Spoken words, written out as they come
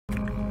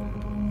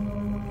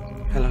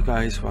Hello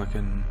guys,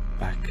 welcome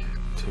back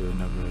to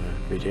another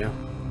video.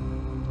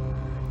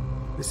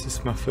 This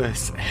is my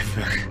first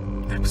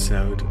ever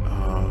episode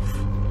of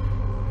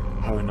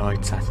Horror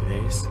Night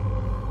Saturdays.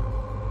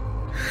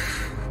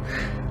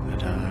 I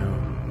don't know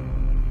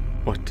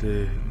what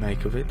to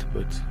make of it,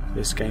 but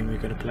this game we're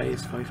going to play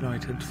is Five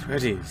Nights at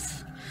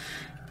Freddy's.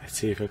 Let's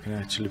see if I can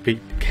actually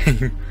beat the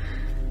game.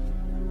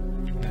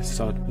 Let's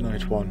start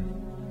night 1.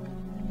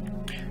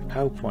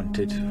 Help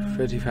wanted,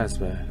 Freddy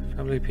Fazbear.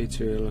 Family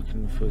pizzeria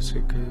looking for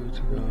security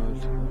guard.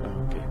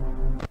 Oh, okay.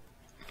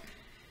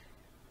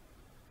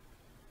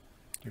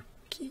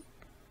 Okay.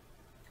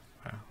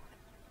 Wow.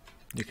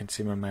 You can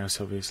see my mouse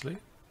obviously.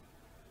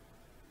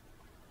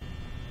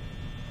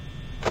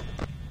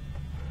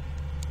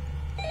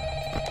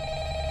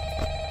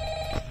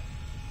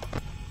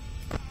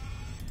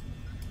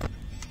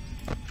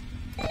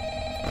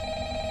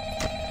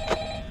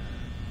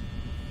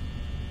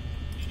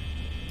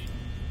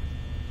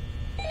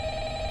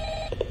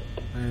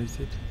 Where is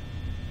it?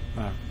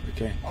 Oh,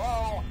 okay.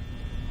 Hello?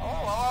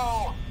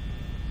 Hello?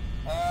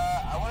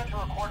 I wanted to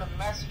record a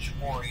message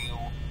for you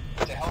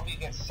to help you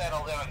get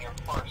settled in on your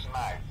first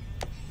night.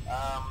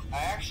 I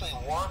actually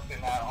worked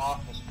in that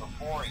office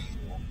before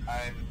you.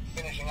 I'm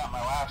finishing up my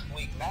last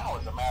week now,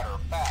 as a matter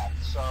of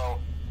fact, so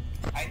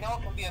I know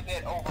it can be a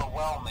bit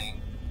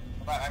overwhelming,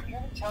 but I'm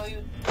here to tell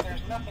you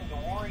there's nothing to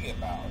worry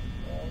about.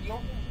 You'll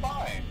be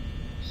fine.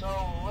 So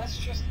let's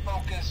just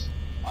focus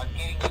on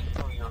getting you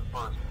through your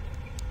first week.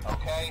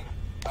 Okay,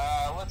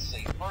 let's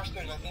see. First,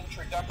 there's an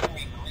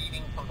introductory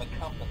greeting from the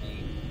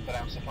company that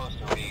I'm supposed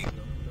to read.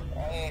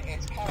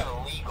 It's kind of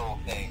a legal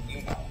thing,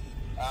 you know.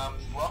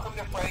 Welcome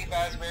to Freddy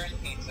Fazbear's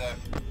Pizza,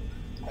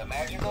 a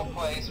magical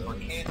place for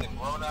kids and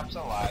grown-ups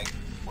alike,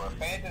 where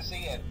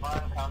fantasy and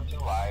fun come to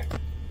life.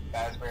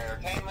 Fazbear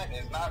Entertainment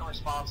is not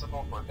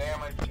responsible for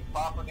damage to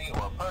property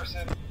or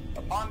person.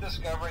 Upon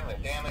discovering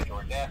that damage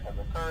or death has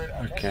occurred,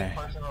 a missing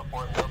person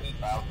report will be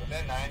filed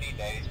within 90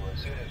 days or as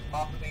soon as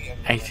property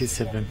and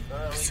 87%.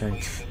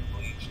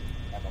 bleached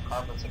and the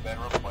carpets have been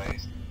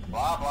replaced.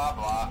 Blah, blah,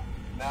 blah.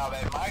 Now,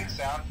 that might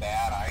sound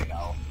bad, I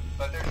know,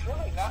 but there's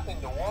really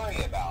nothing to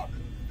worry about.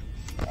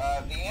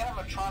 The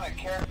animatronic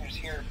characters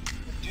here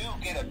do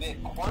get a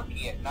bit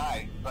quirky at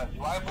night, but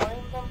do I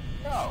blame them?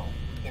 No.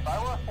 If I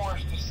were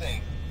forced to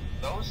sing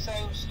those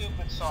same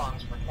stupid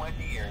songs for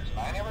 20 years and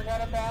I never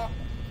got a bath,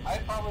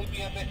 I'd probably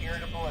be a bit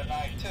irritable at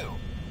night too.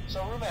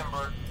 So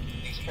remember,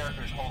 these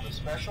characters hold a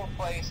special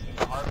place in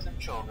the hearts of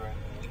children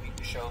and we need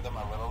to show them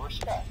a little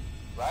respect,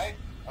 right?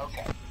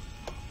 Okay.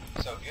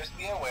 So just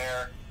be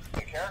aware,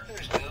 the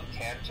characters do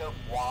tend to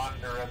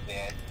wander a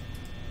bit.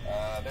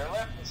 They're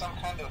left in some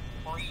kind of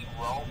free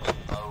roaming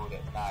mode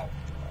at night.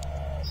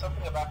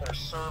 Something about their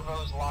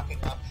servos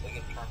locking up so they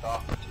get turned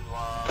off for too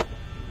long.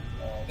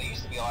 They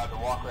used to be allowed to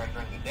walk around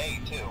during the day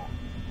too,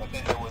 but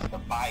then there was the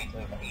bite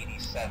of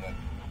 87.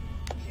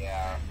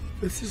 Yeah.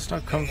 This is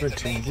not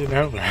comforting, you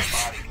know that.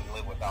 Your body can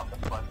live without the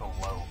frontal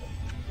lobe,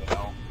 you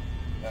know.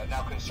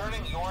 Now,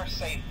 concerning your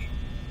safety,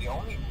 the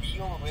only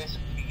real risk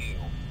to you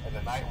as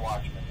a night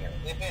watchman here,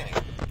 if any,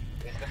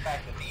 is the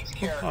fact that these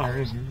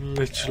characters, I'm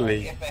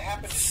literally if they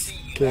happen to see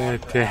you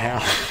scared to hell.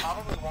 they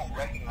probably won't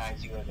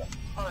recognize you as a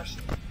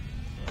person.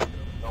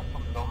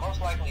 They'll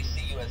most likely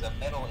see you as a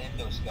metal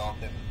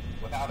endoskeleton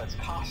without its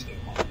costume.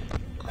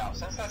 Now,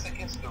 since that's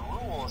against the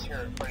rules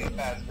here at Freddy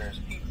Fazbear's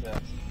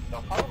Pizza,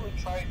 they'll probably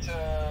try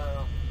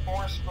to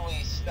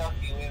forcefully stuff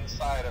you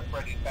inside a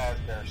Freddy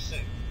Fazbear suit.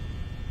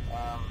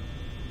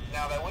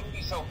 Now, that wouldn't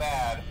be so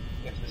bad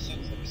if the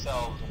suits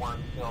themselves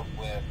weren't filled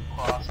with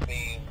cross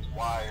beams,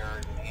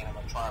 wires, and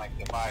animatronic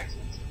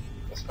devices,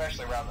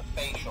 especially around the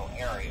facial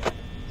area.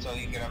 So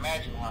you can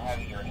imagine how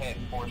having your head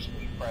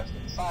forcefully pressed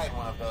inside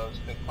one of those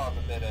could cause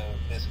a bit of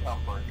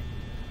discomfort.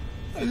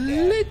 A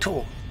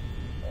little.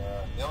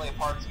 The only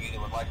parts of you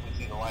that would likely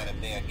see the light of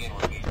day again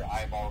would be your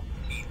eyeballs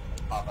and teeth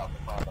that pop out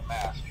the front of the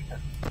mask.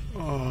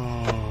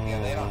 Oh.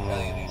 Yeah, they don't tell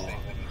you these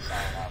things when you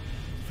sign up.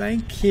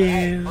 Thank you.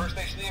 Hey, first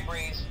station of the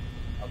breeze.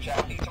 I'll chat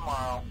with you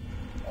tomorrow.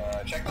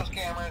 Check those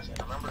cameras and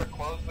remember to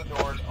close the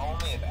doors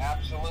only if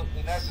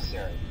absolutely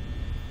necessary.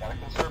 Gotta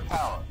conserve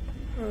power.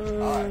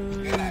 Alright,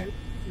 good night.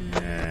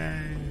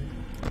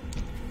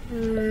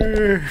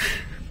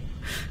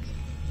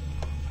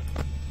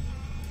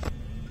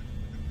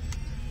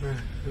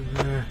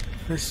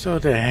 They're still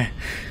there.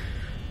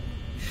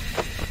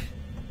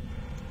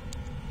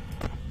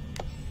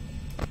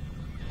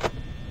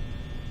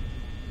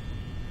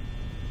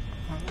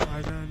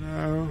 I don't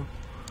know.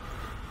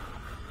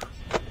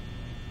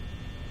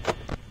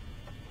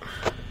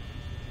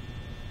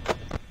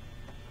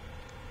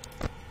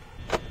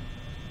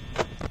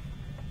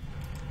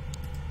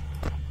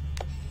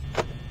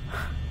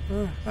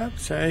 I'm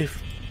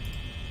safe.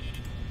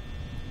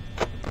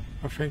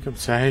 I think I'm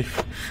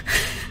safe.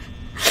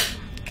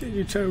 Can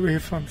you tell me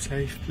if I'm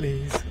safe,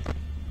 please?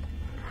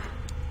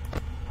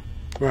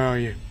 Where are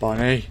you,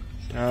 Bonnie?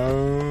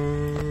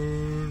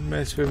 Don't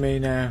mess with me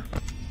now.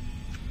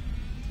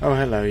 Oh,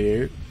 hello,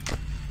 you.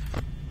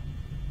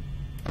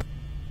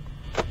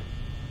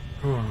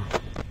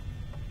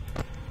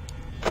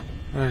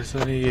 Oh, it's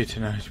only you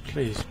tonight.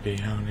 Please be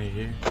only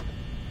you.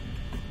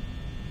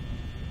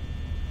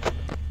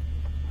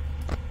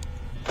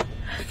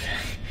 Okay.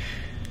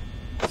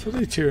 It's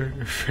only 2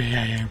 or 3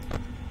 AM.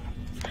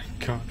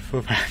 Thank God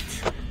for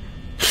that.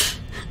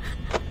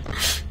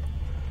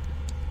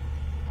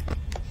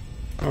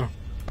 Oh.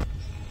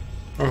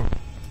 Oh.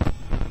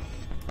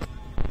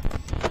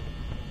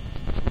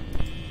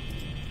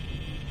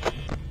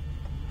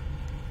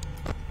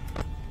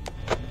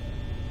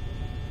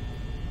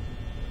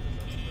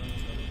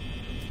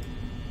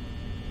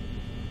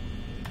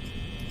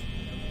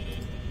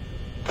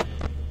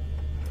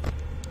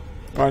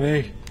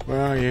 Bonnie,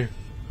 where are you?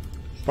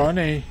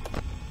 Bonnie!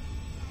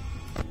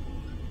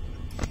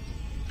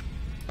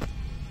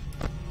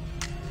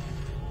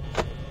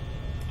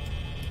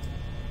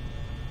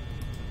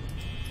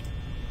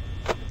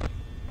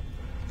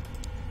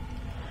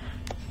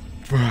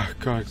 For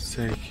God's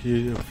sake,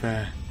 you up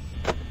there.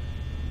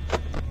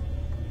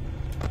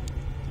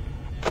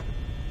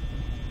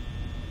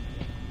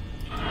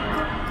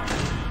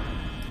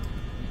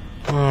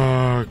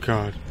 Oh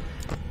God.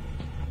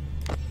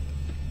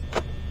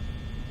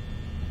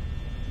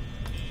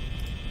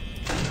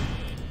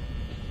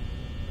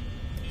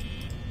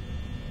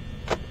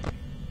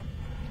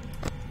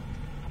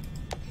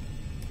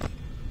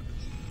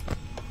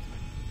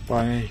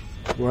 Bonnie,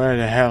 where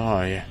the hell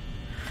are you?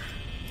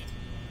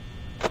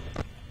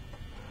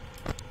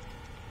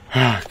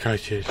 Ah, God,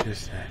 you're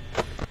just there.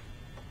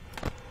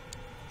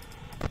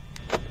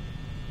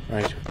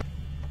 Right.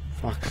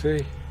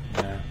 Foxy?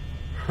 No.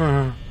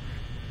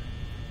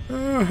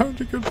 Oh, how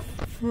to go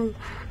for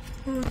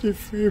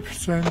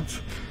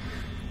 43%.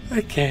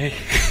 Okay.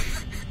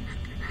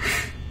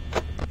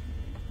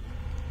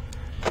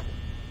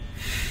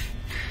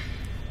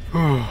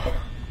 Oh.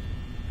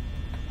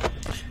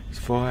 It's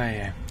 4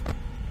 AM.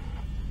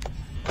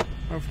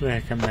 Hopefully I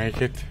can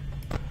make it.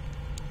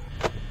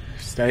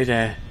 Stay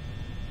there.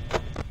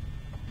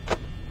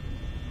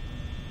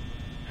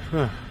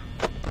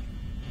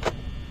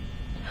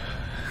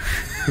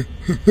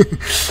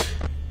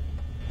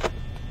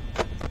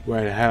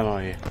 Where the hell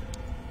are you?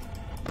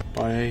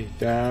 Buddy,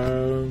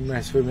 don't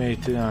mess with me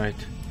tonight.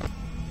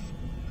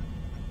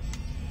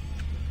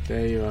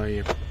 There you are,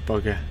 you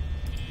bugger.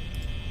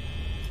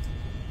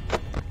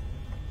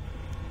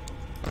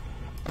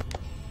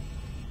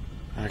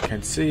 I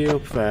can see you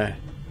up there.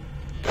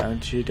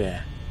 Don't you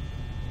dare.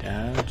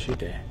 Don't you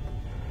dare.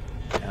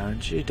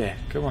 Don't you dare.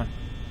 Come on.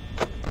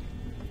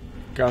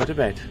 Go to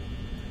bed.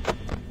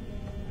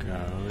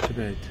 Go to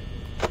bed.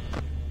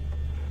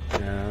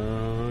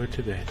 Go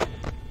to bed.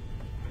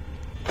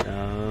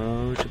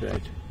 Go to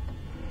bed.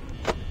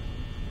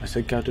 I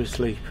said go to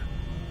sleep.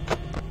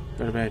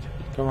 Go to bed.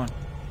 Come on.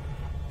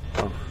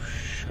 Oh,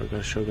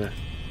 sugar, sugar.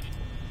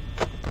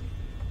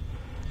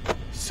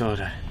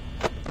 Soda.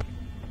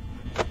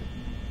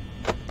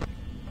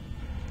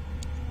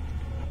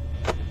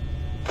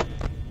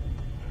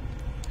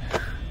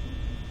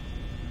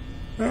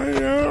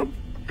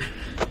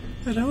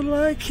 I don't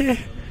like it.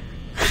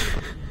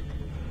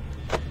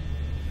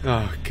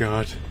 Oh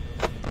God.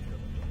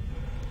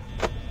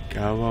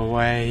 Go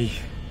away.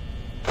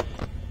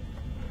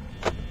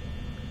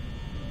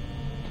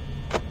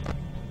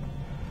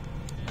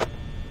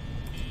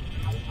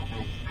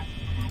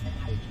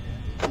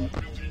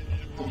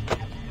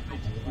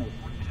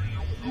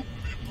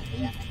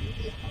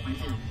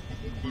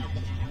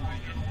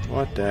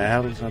 What the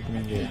hell is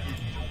happening here?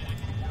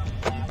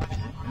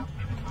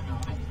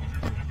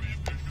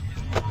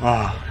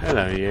 Oh,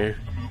 hello you.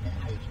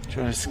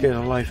 Trying to scare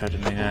the life out of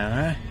me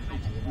now,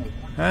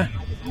 huh? Huh?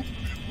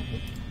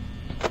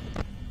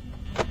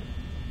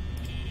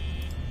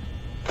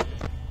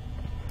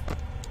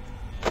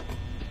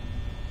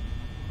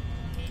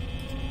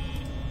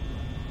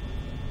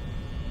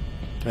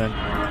 Then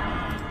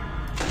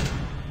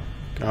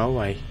go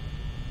away.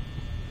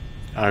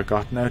 I've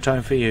got no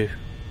time for you.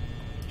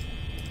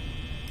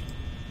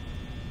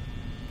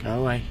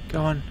 Go away.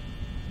 Go on.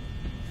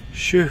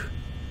 Shoo.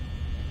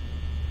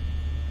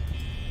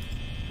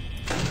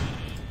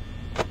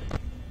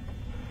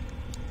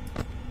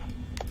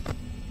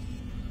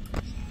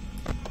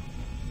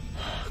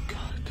 Oh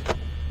God.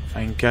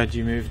 Thank God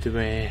you moved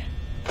away.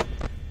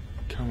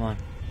 Come on.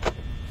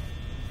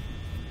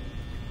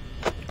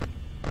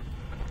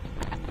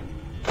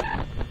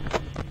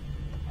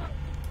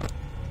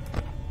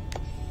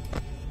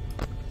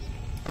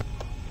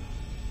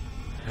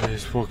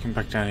 Just walking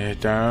back down here.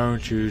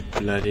 Don't you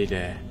bloody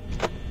dare.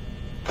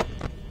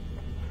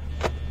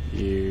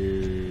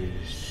 You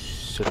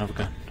son of a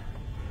gun.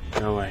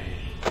 Go away.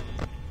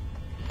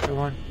 Come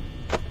on.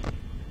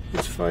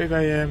 It's 5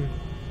 AM.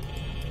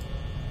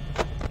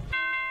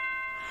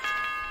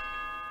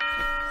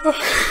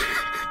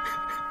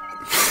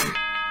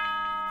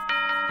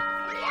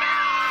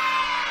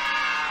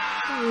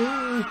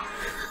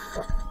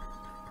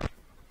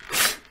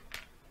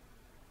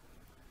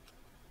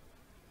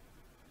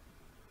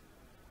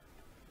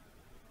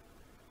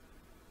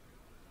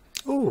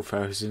 Oh,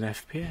 1000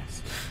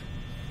 FPS.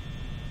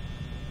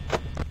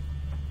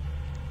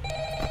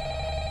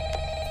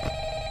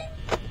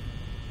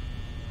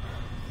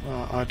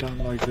 I don't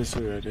like this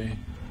already.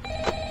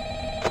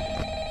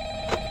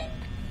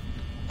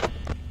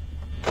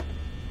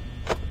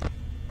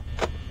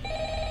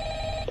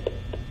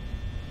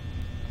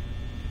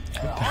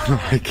 I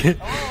don't like it.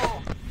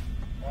 Hello.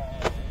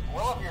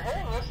 Well, if you're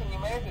hearing this and you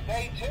made it to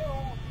day 2,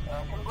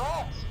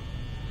 congrats.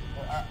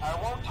 I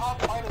won't talk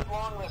quite as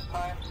long this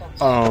time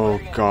since Oh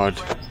Freddy and God.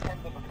 his friends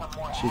tend to become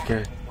more Chica.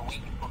 active the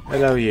week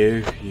progresses. Hello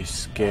you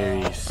scary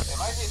It might be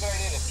a good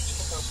idea to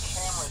just put those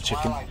cameras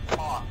chicken. while I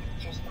talk,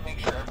 just to make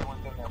sure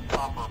everyone's in their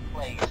proper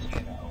place,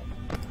 you know.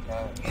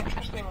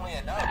 Interestingly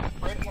enough,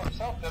 Freddy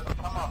himself doesn't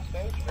come off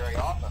stage very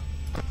often.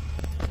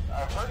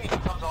 I've heard he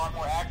becomes a lot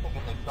more active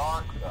in the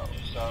dark, though,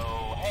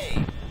 so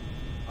hey,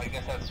 I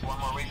guess that's one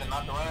more reason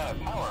not to run out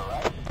of power,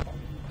 right?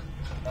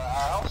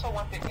 I also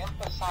want to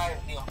emphasize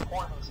the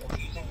importance of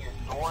using your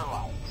door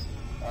lights.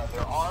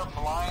 There are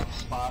blind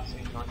spots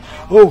in your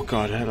camera. Oh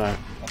God, hello.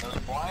 And those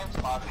blind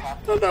spots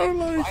have to I be don't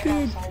like right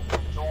it. outside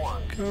your door.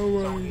 Go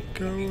away, So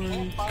go if you away,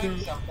 can't find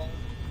go. something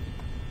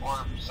or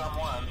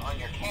someone on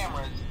your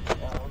cameras,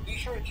 be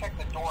sure to check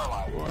the door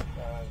lights. What?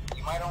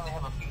 You might only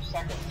have a few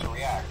seconds to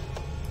react.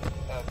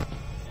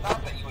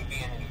 Not that you would be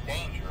in any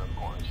danger, of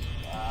course.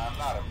 I'm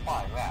not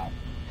implying that.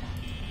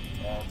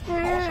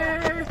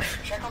 Also,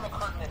 check on the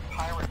curtain in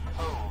Pirate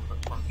Cove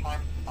from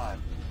time to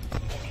time.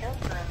 The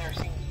character in there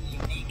seems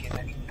unique in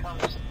that he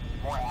becomes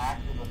more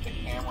active if the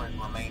cameras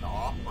remain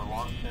off for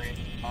long periods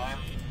of time.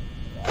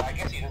 I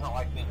guess he doesn't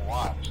like being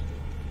watched.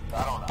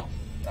 I don't know.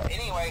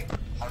 Anyway,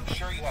 I'm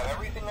sure you have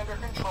everything under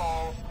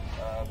control.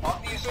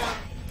 Talk to you soon.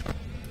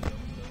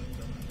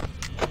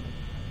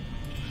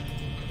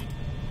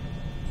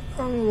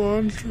 I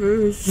want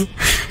this.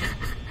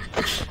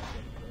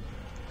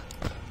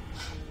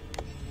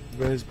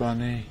 Where's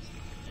Bunny?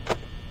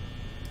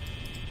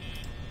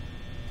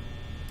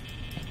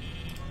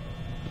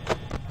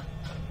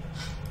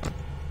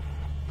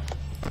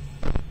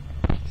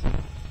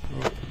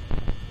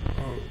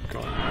 Oh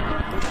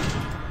God.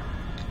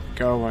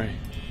 Go away.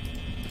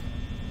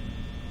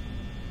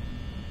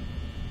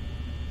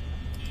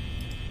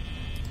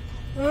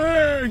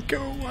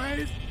 Go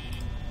away.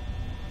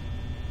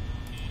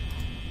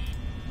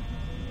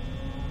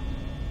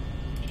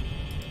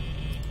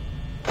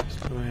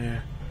 Still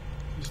here.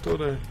 He's still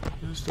there.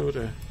 He's still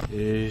there.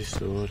 He's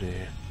still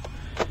there.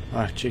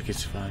 Ah, chick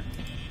is fine.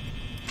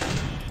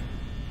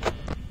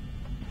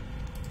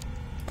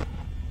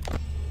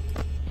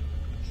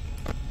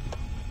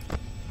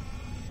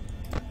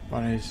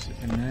 Bunny's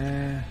in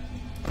there.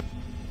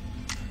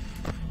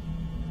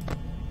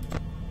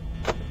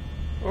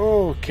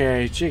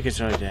 Okay, chick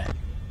is right there.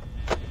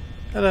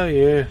 Hello,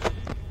 you.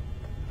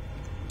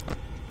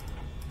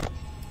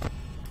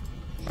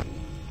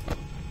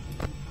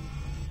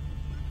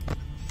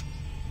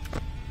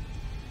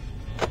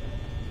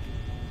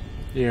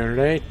 You're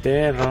right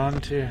there,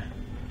 aren't you?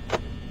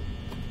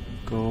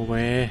 Go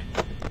away.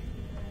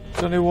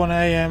 It's only 1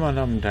 AM and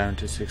I'm down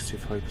to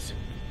 65%.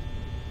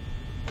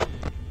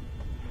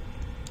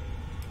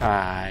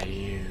 Ah,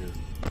 you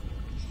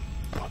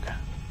bugger.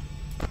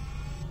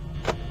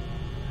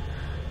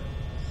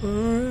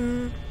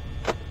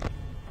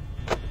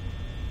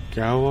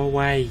 Go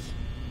away.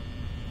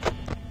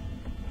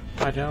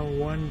 I don't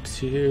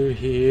want you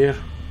here.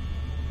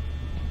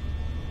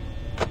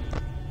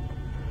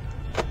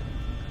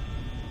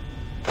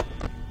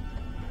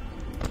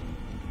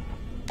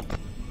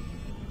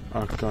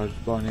 Oh God,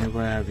 Bonnie,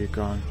 where have you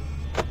gone?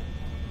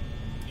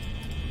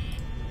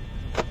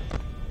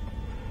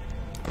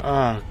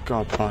 Oh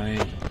God, Bonnie.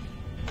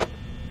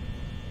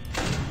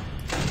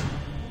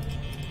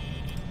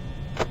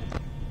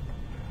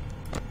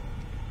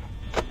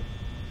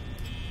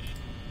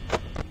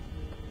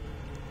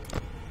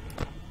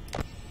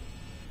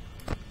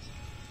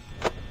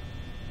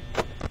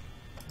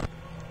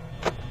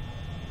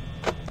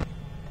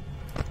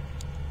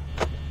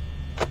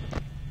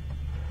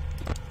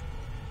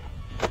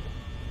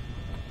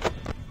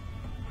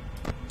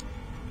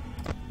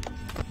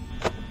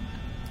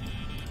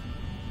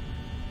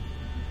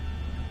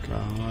 Go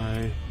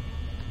away.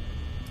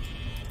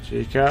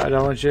 Chica, I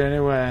don't want you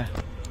anywhere.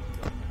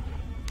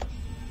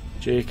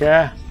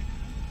 Chica?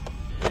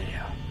 There you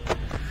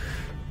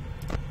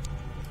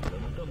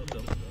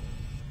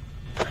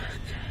are.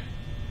 Okay.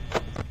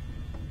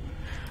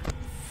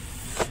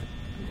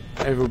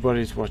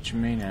 Everybody's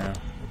watching me now,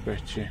 I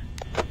bet you.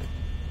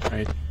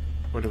 Right,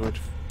 what about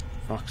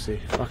Foxy?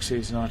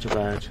 Foxy's not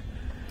about.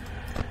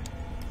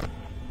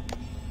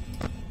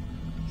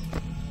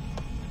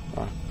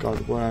 Oh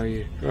God, where are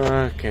you?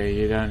 Okay,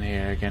 you're down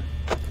here again.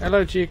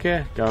 Hello,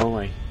 Chica. Go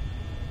away.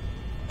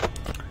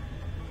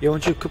 You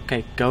want your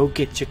cupcake? Go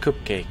get your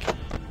cupcake.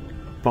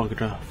 Bug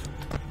it off.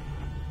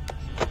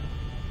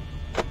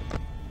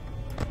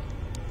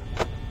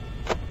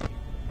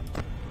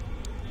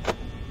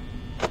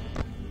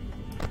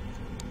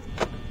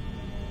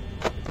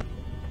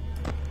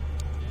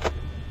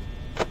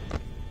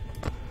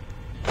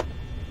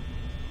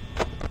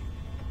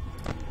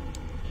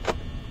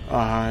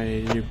 Ah,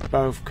 you're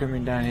both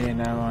coming down here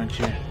now, aren't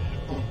you?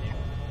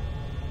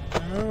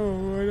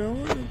 No, I don't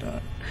want to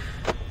die.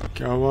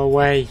 Go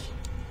away.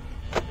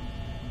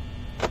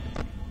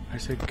 I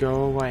said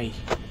go away.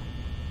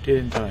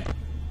 Didn't I?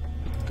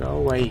 Go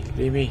away.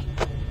 Leave me.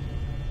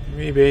 Leave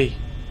me be.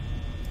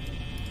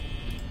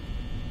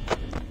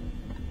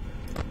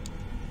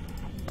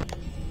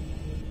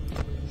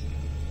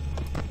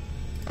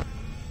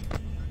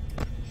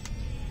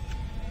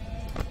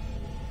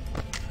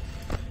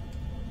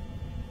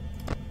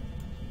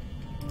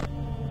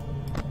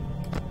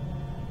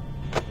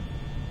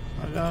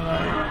 I don't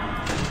know.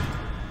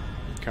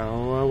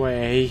 Go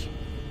away.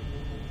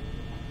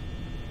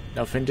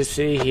 Nothing to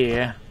see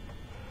here.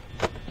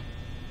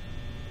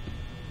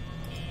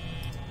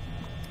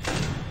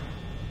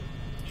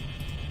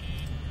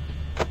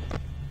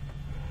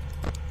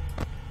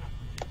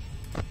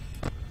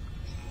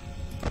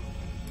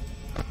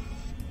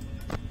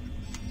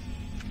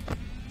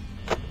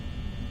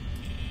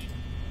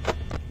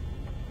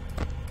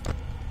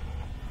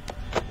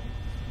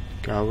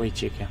 Go away,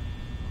 chicken.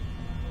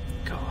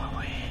 Go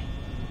away.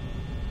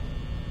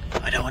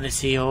 I don't want to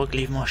see your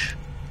ugly mush.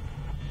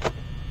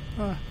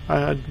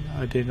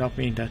 I did not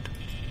mean that.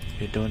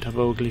 You don't have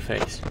an ugly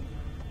face.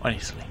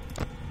 Honestly.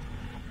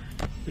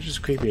 You're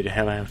just creepy the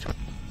hell out.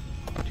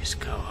 Just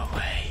go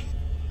away.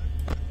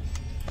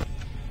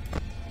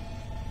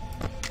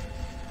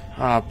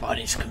 Our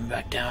body's coming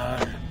back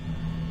down.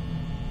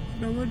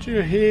 I don't want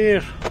you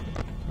here.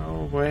 Go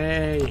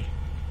away.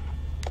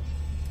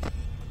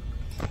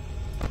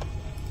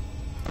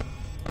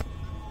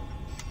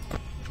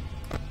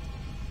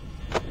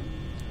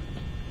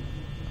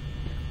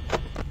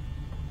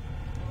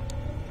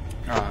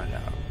 Oh no.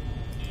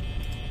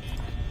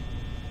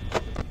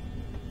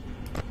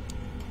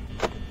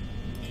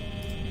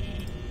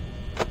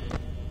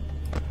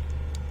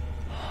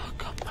 Oh,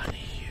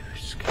 company, you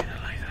scared the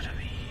life out of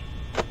me.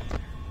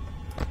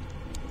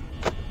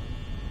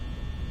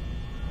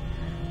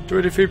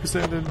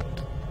 23% and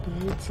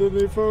it's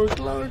only 4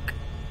 o'clock.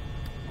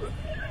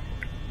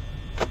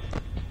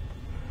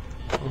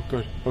 Oh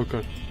god, oh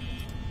god.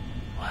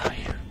 Where are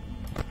you?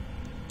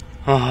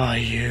 Oh,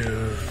 you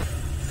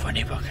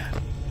funny bugger.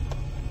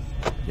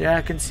 Yeah,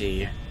 I can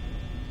see you.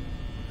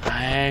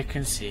 I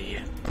can see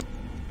you.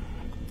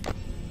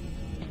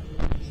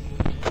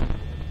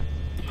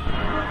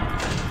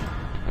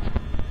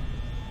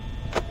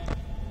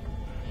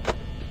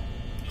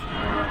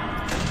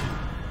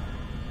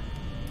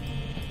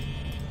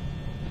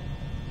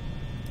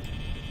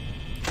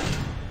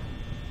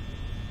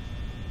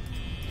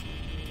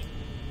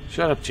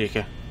 Shut up,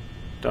 Chica.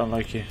 Don't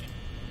like you.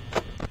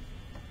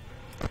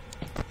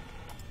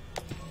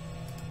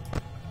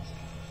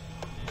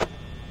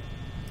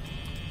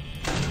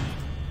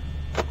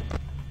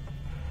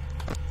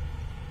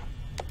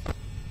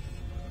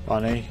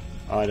 Bonnie,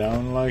 I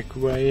don't like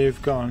where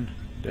you've gone.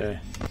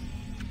 There.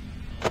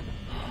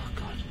 Oh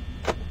god.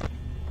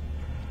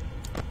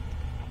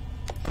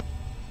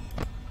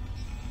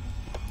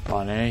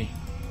 Bonnie.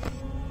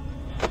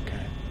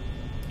 Okay.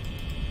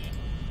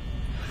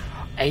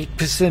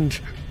 8%.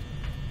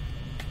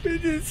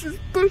 This is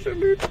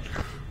pushing it.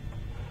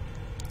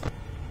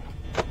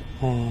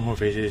 Oh,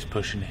 this is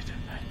pushing it.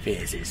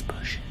 This is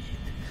pushing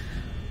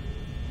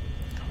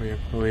it. Hurry up,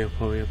 hurry up,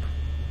 hurry up.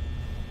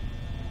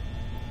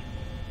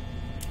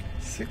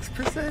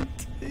 6%,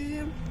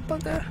 you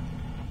bugger.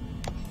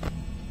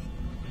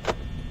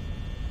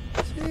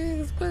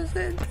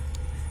 6%.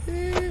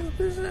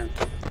 6%.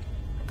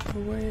 Go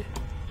away.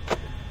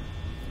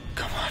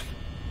 Come on.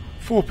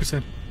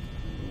 4%.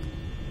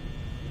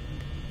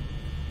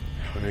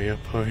 Hurry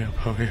up, hurry up,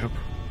 hurry up.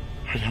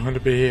 I don't want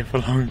to be here for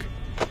long.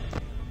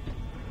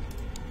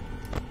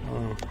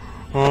 Oh,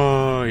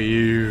 oh,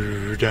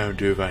 you don't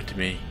do that to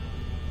me.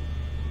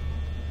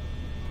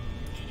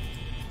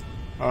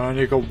 I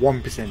only got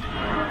 1%.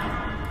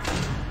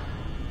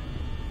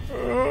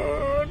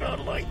 Oh, I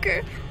don't like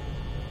it.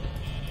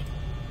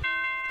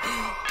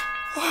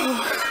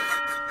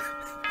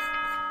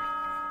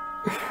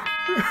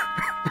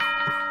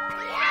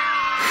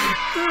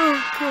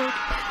 Oh god.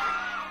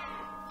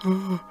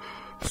 Oh,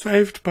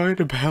 saved by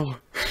the bell.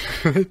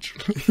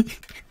 Literally.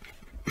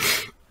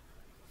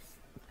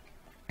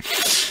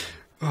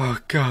 Oh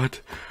god.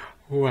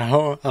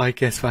 Well, I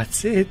guess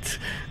that's it.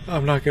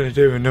 I'm not going to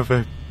do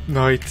another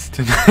night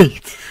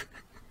tonight.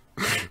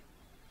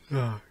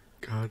 Oh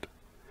god.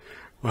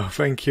 Well,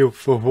 thank you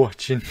for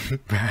watching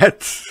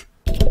that.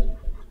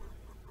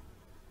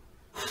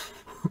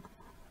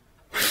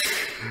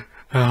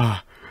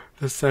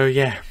 So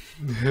yeah,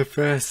 the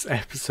first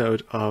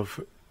episode of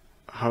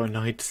Horror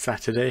Night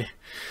Saturday,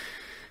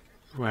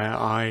 where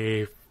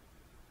I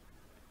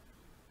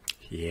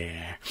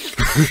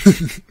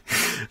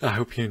I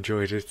hope you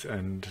enjoyed it,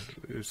 and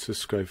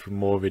subscribe for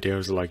more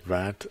videos like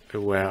that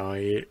where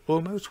I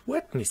almost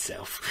wet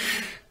myself.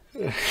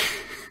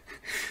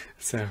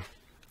 So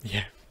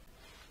yeah,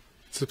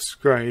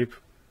 subscribe,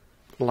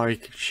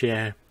 like,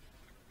 share.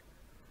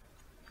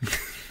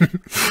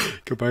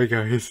 Goodbye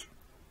guys.